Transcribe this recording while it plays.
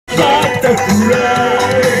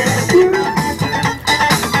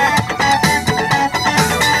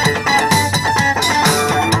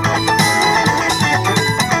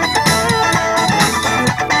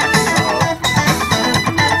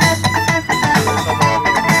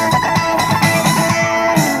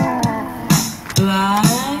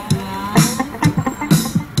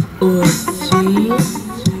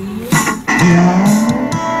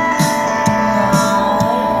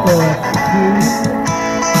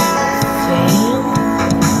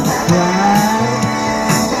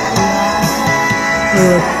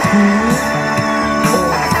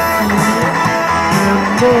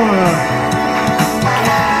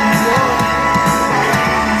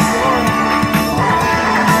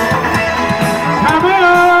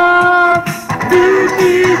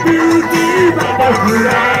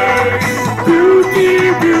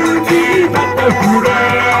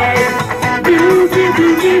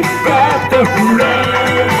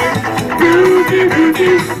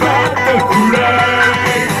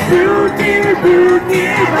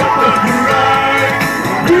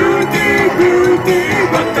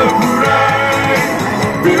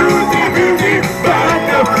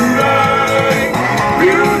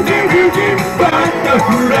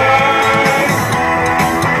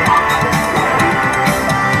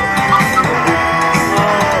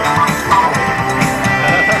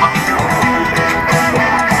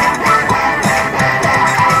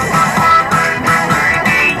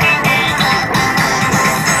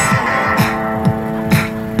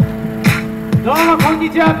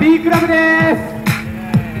B クラブです。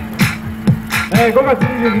5月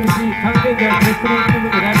22日、関連でネットリンク部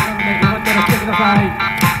でライブなので、よかったら来てください。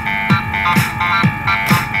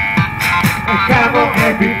Come on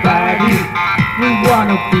everybody, we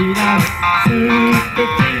wanna be nice. 素敵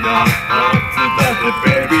な夏だぜ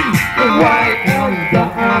baby. Why on the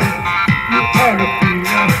earth, you wanna be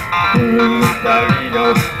nice. 二人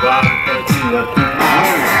のファンタジーは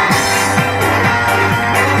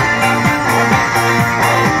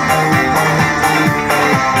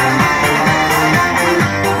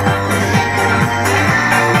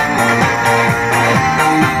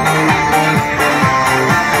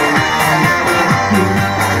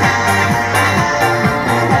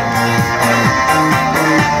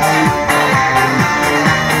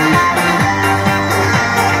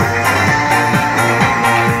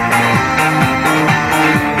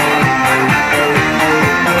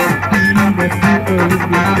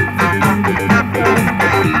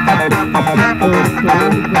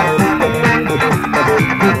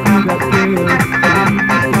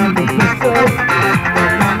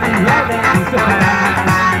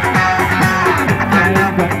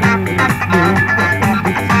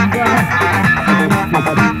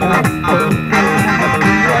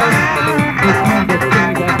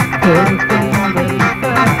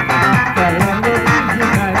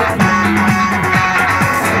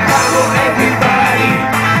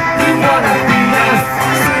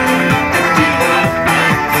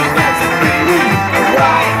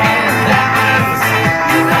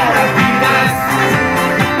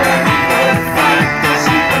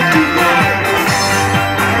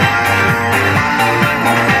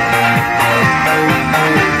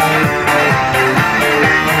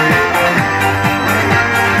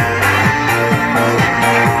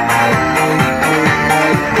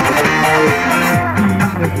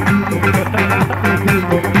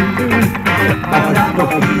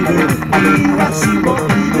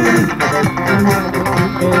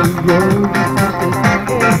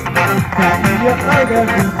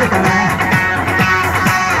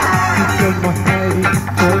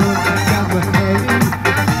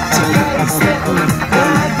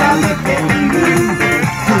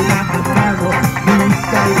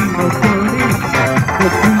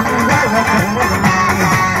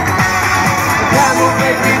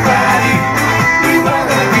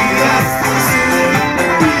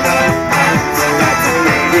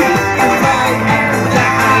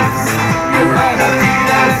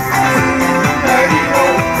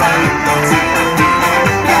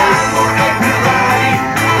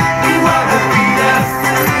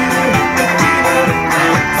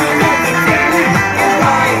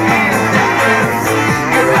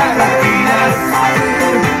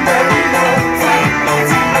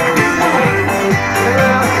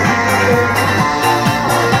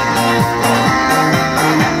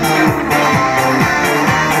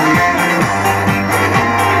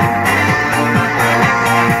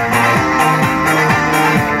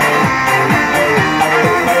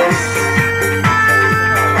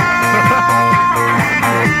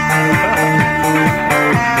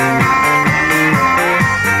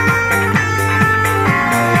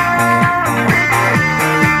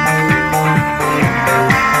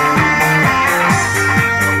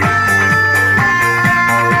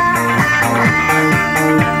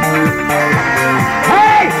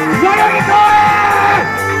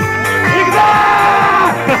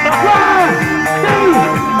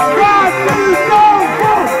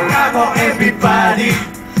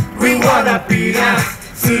wanna be us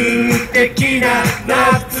素敵な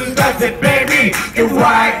夏だぜ baby The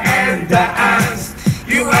white and the us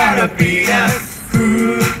You wanna be us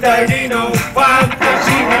二人のファンタ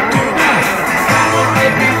ジーな tonight Come on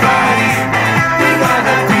everybody We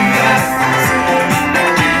wanna be us 素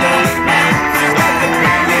敵な夏だぜ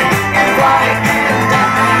baby The white and the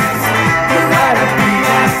us You wanna be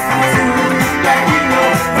us 二人の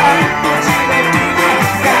ファンタジー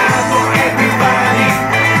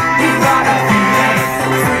な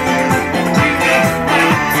tonight Come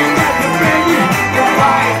on everybody We wanna be us 素敵な夏だぜ baby The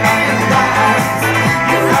white and the us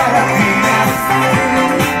You wanna be us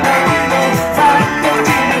二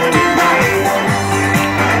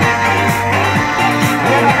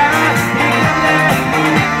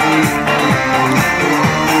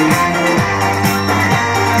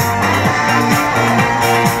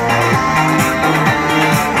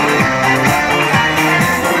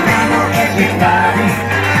人のファン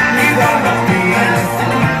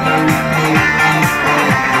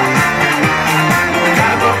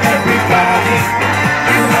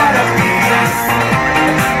ジ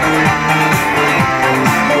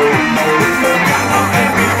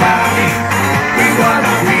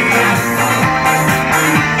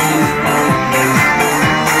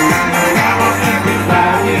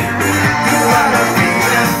ー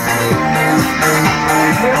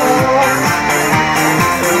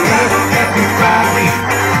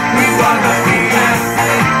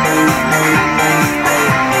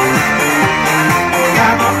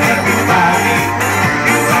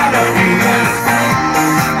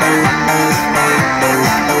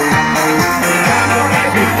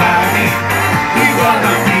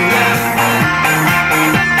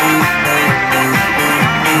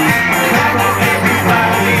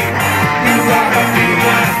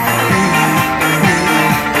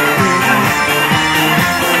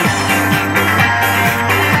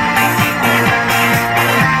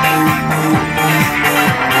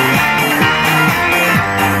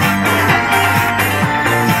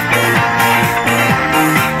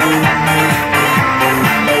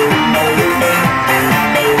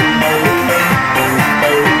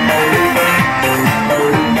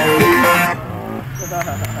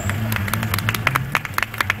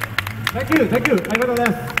tonight ありがとうござ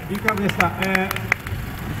います。いいカーブでした。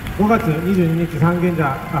5月22日三軒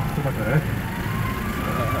茶、ちょっと待ってね。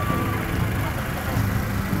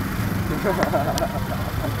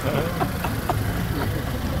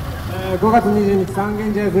5月22日三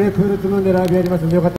軒茶グレープフルーツムーンでライブやりますんでよかったら